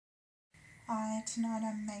Tonight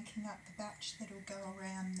I'm making up the batch that will go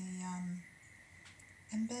around the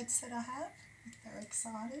embeds that I have. I'm very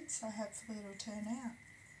excited, so hopefully it'll turn out.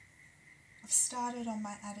 I've started on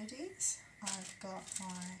my additives. I've got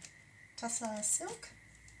my Tussar Silk.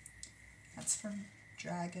 That's from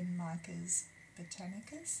Dragon Mica's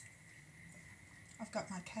Botanicas. I've got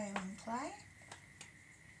my kaolin clay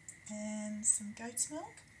and some goat's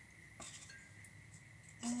milk.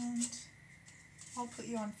 And I'll put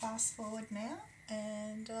you on fast forward now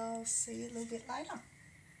and I'll see you a little bit later.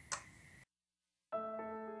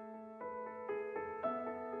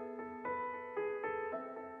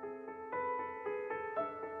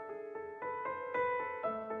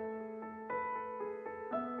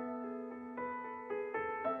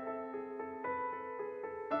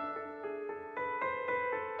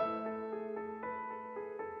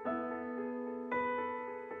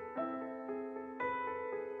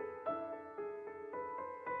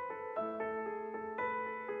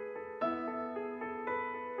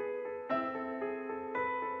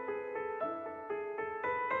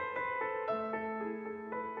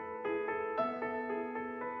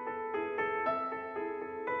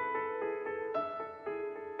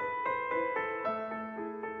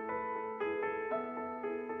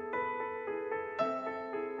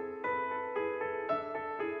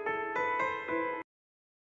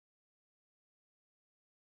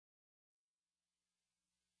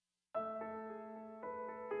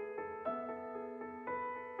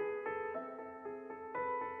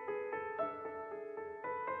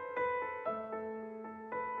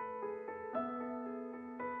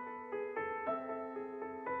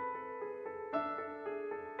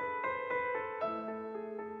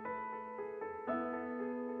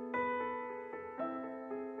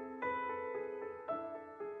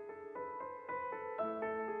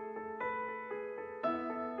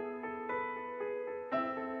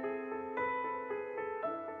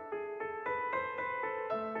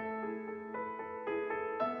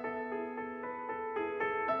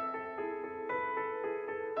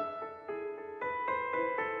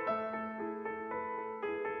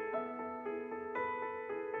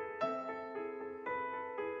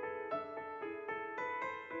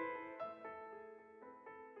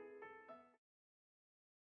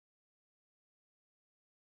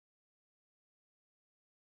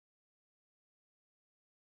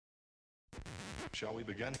 Shall we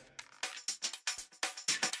begin?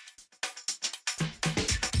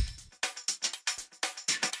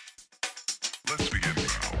 Let's begin now.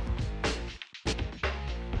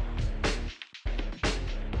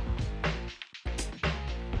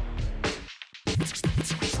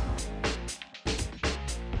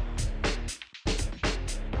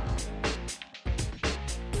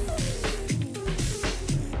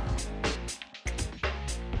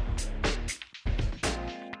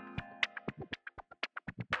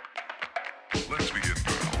 Let's begin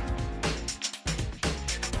now.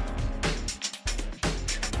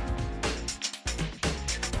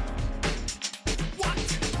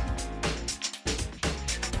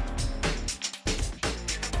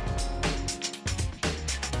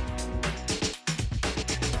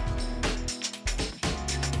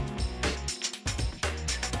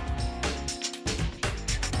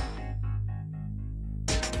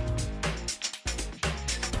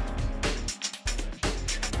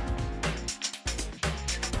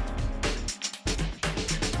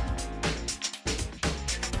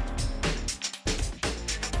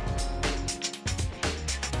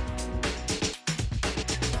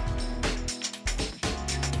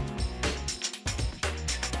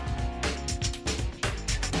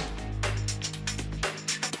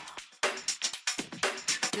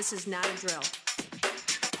 This is not a drill.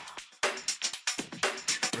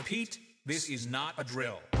 Repeat, this is not a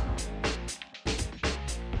drill.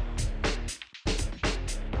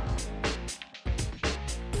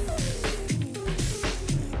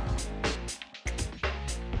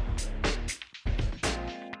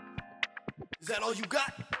 Is that all you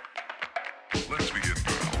got? Let's begin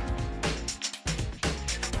now.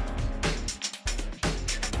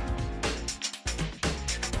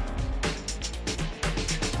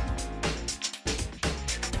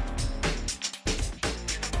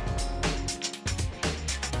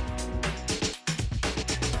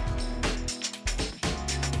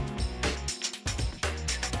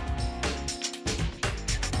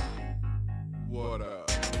 What up?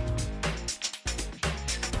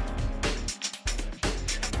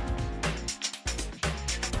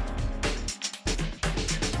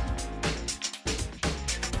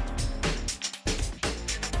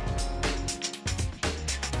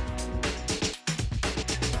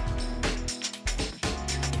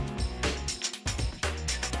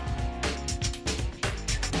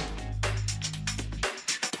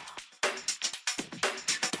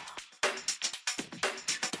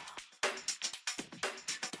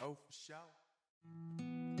 Ciao.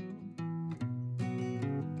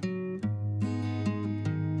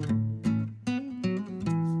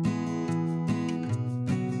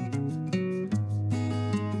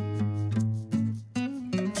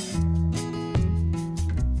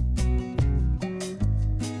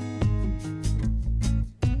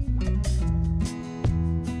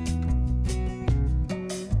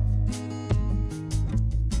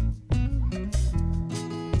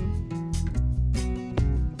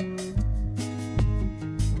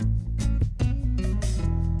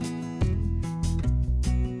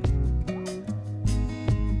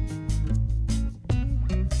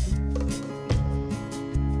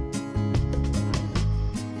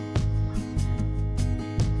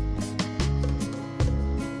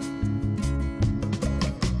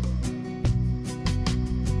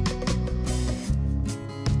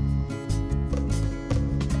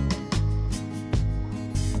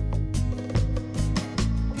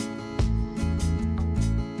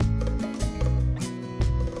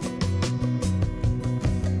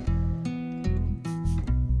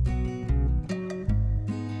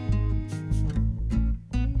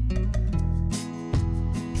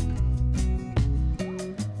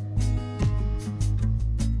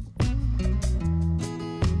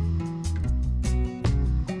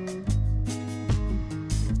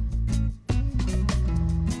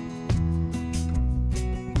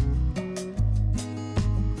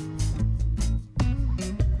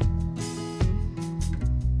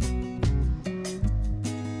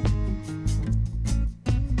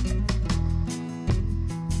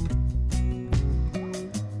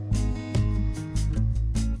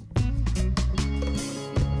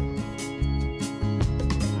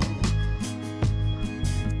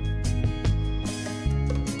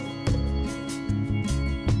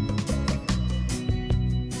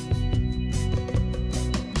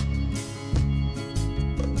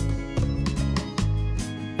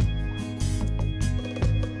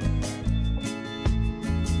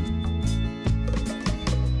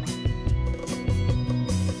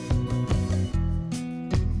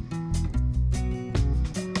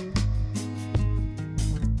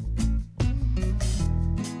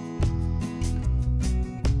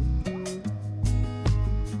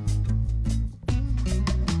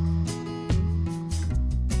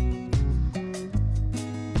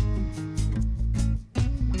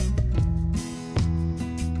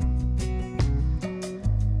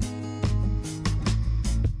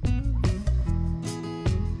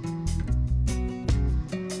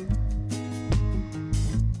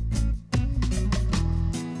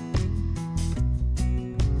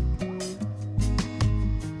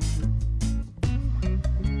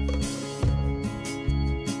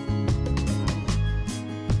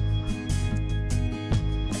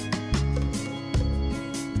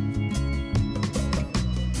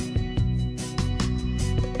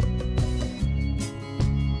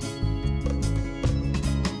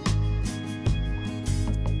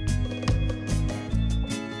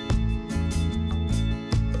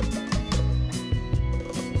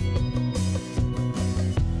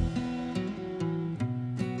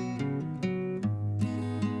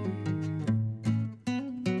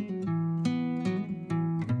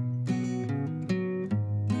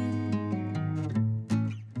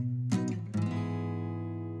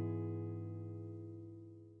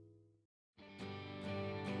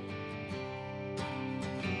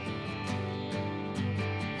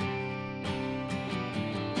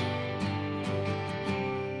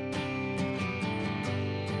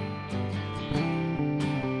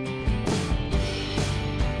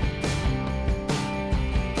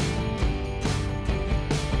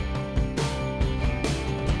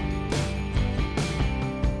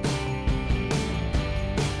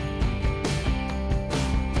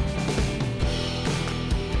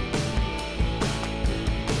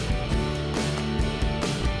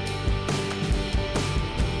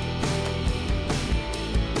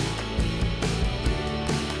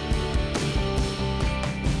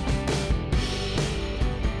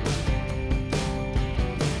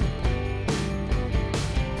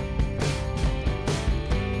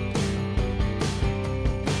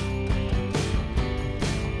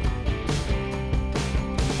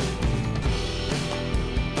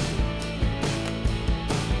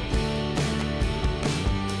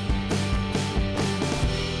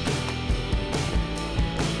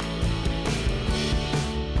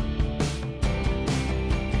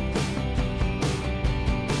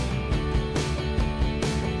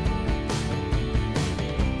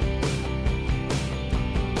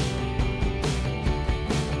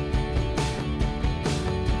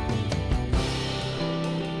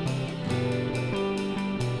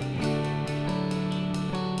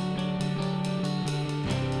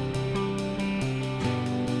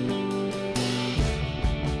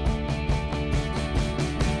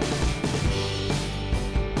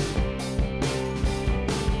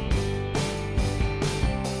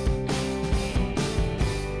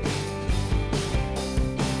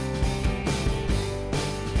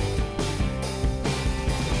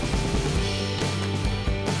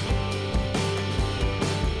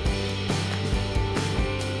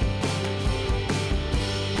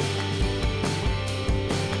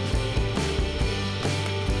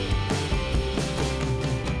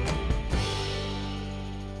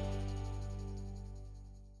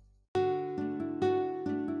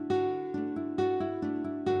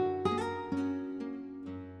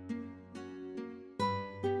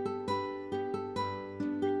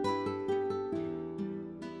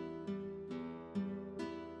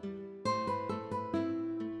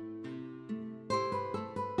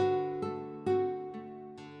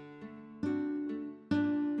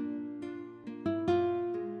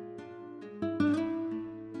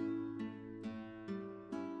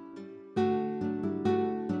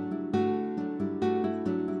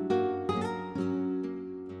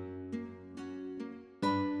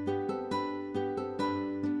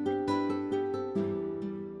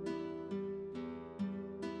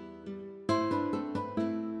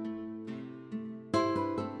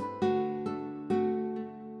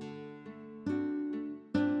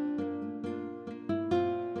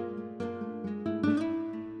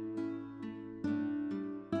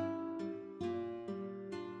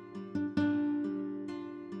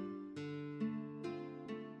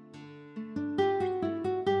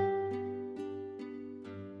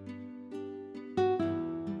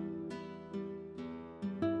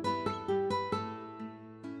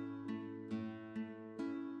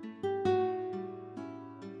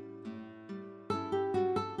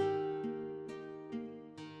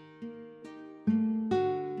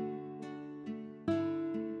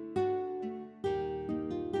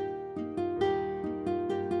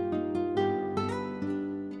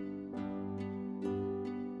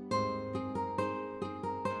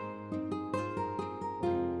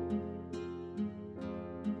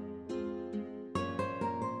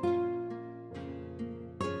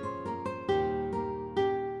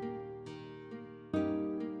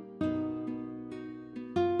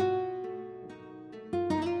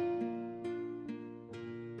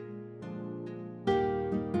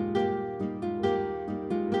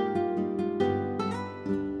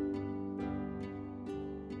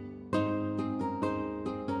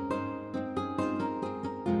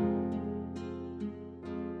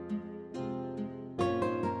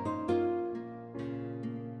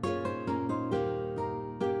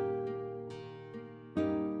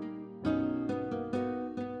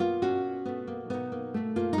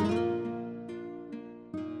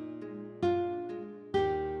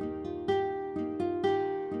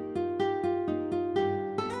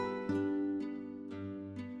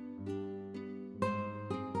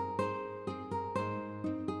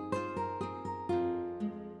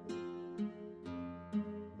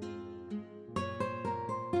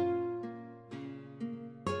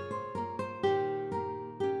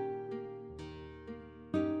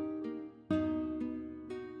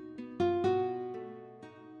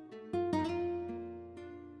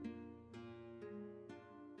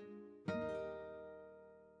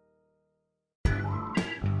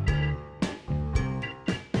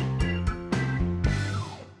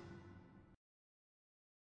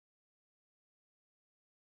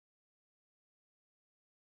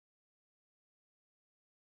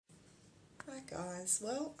 Alright guys,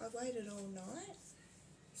 well I waited all night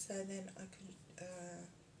so then I could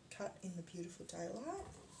cut in the beautiful daylight,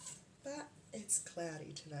 but it's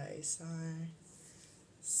cloudy today, so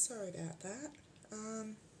sorry about that.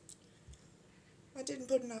 I didn't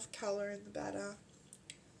put enough colour in the batter,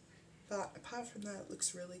 but apart from that it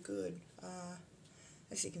looks really good.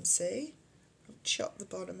 As you can see, I've chopped the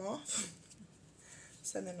bottom off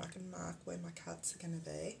so then I can mark where my cuts are going to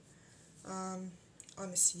be.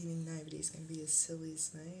 I'm assuming nobody's going to be as silly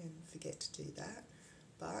as me and forget to do that,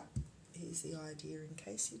 but here's the idea in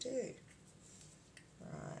case you do.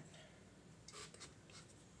 Right,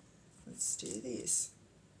 let's do this.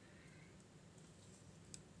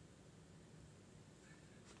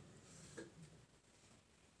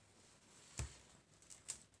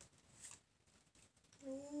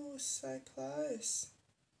 Oh, so close.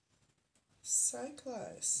 So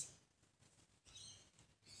close.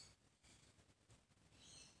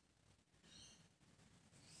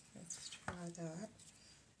 Let's try that.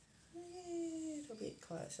 A little bit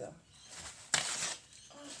closer.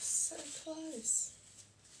 Oh, so close.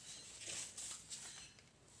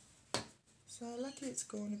 So lucky it's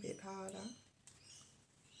gone a bit harder.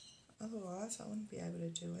 Otherwise I wouldn't be able to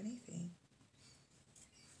do anything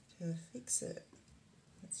to fix it.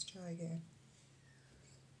 Let's try again.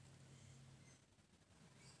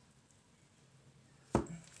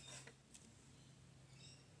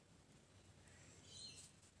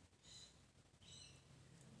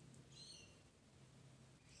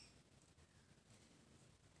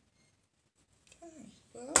 Okay,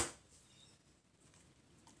 well,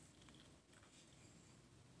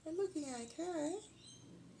 we're looking okay.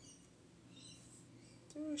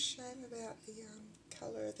 Still a shame about the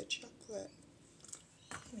colour of the chocolate.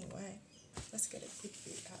 Anyway, let's get a quick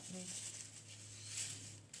bit happening.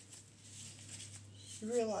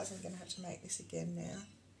 You realise I'm going to have to make this again now.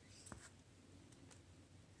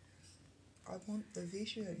 I want the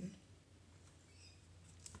vision.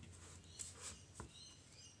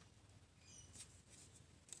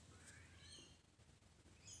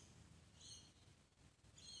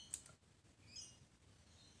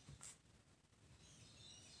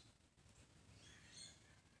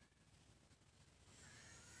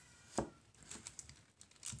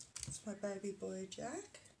 It's my baby boy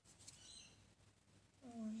Jack.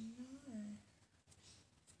 Oh no.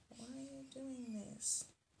 Why are you doing this?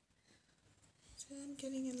 So I'm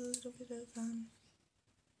getting a little bit of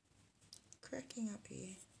cracking up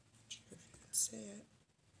here. Not sure if you can see it.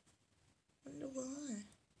 Wonder why.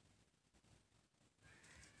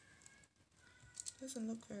 Doesn't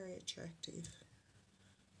look very attractive.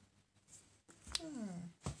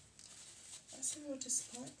 That's a real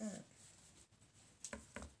disappointment.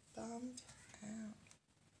 Bummed out.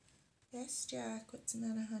 Yes, Jack, what's the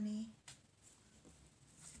matter, honey?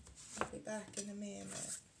 I'll be back in a minute,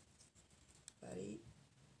 buddy.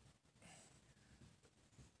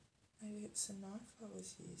 Maybe it's a knife I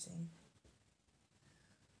was using.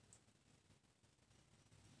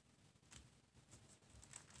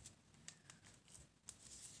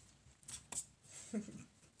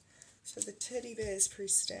 So the teddy bear's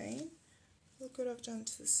pristine. Look what I've done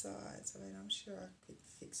to the sides. I mean, I'm sure I could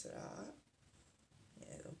fix it up.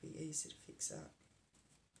 Yeah, it'll be easy to fix up.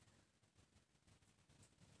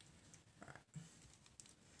 Right.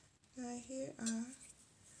 Now here are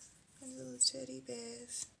my little teddy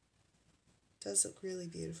bears. Does look really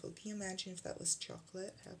beautiful. Can you imagine if that was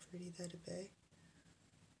chocolate? How pretty that'd be.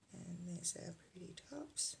 And there's our pretty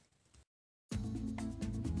tops.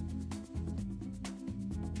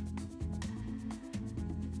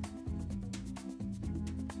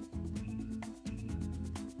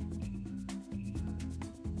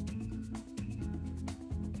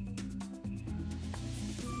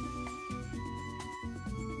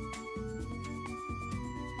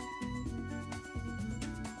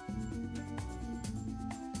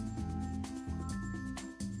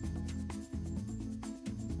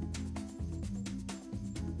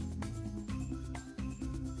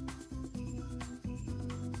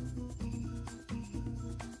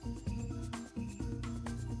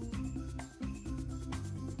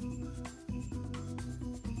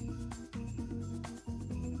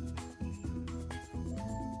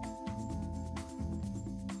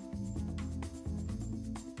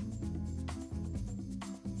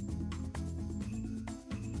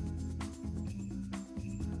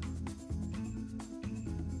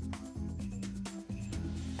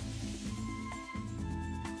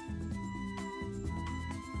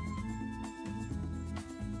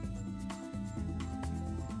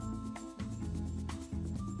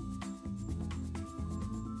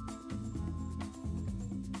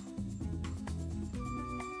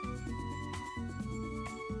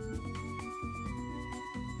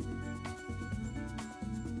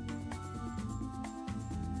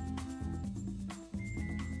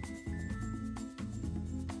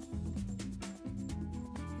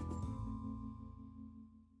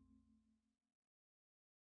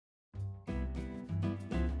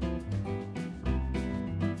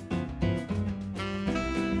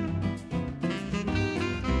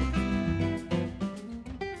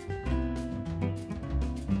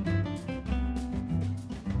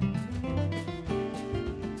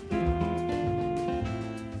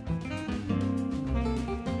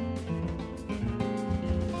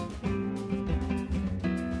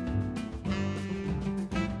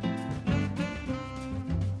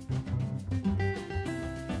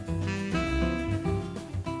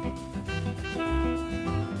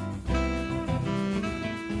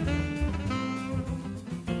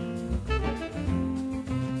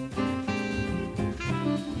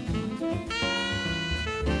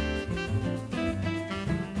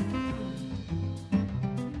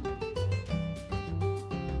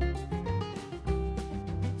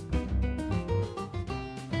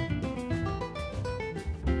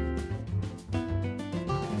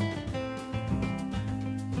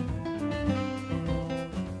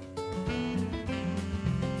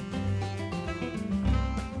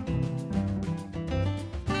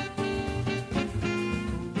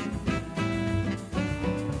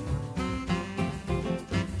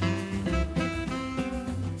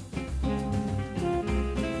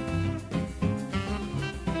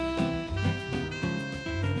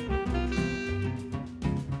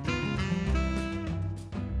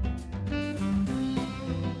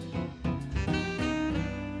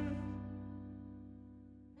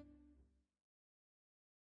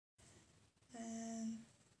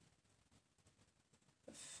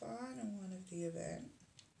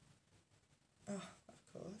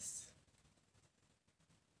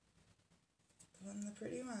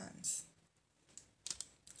 pretty ones.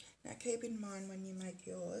 Now keep in mind when you make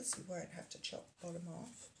yours, you won't have to chop the bottom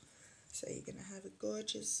off. So you're going to have a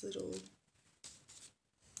gorgeous little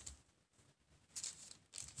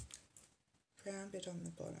crown bit on the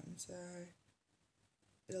bottom. So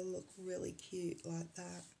it'll look really cute like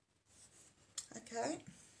that. Okay.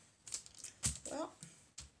 Well,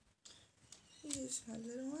 here's my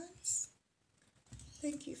little ones.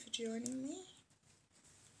 Thank you for joining me.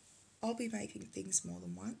 I'll be making things more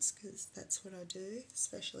than once because that's what I do,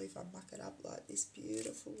 especially if I muck it up like this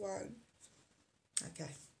beautiful one. Okay,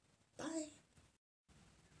 bye.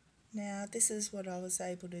 Now this is what I was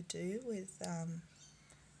able to do with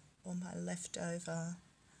all my leftover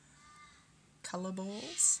colour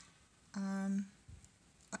balls.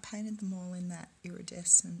 I painted them all in that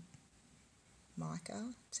iridescent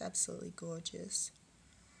mica. It's absolutely gorgeous.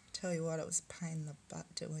 Tell you what, it was a pain in the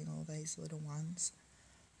butt doing all these little ones.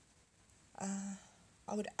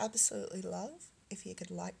 I would absolutely love if you could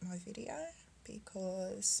like my video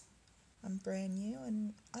because I'm brand new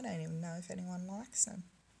and I don't even know if anyone likes them.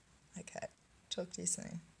 Okay, talk to you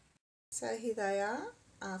soon. So here they are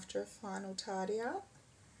after a final tidy up,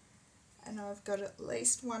 and I've got at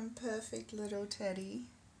least one perfect little teddy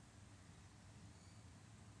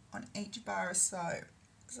on each bar of soap.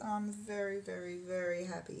 So I'm very, very, very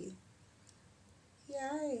happy.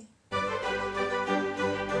 Yay!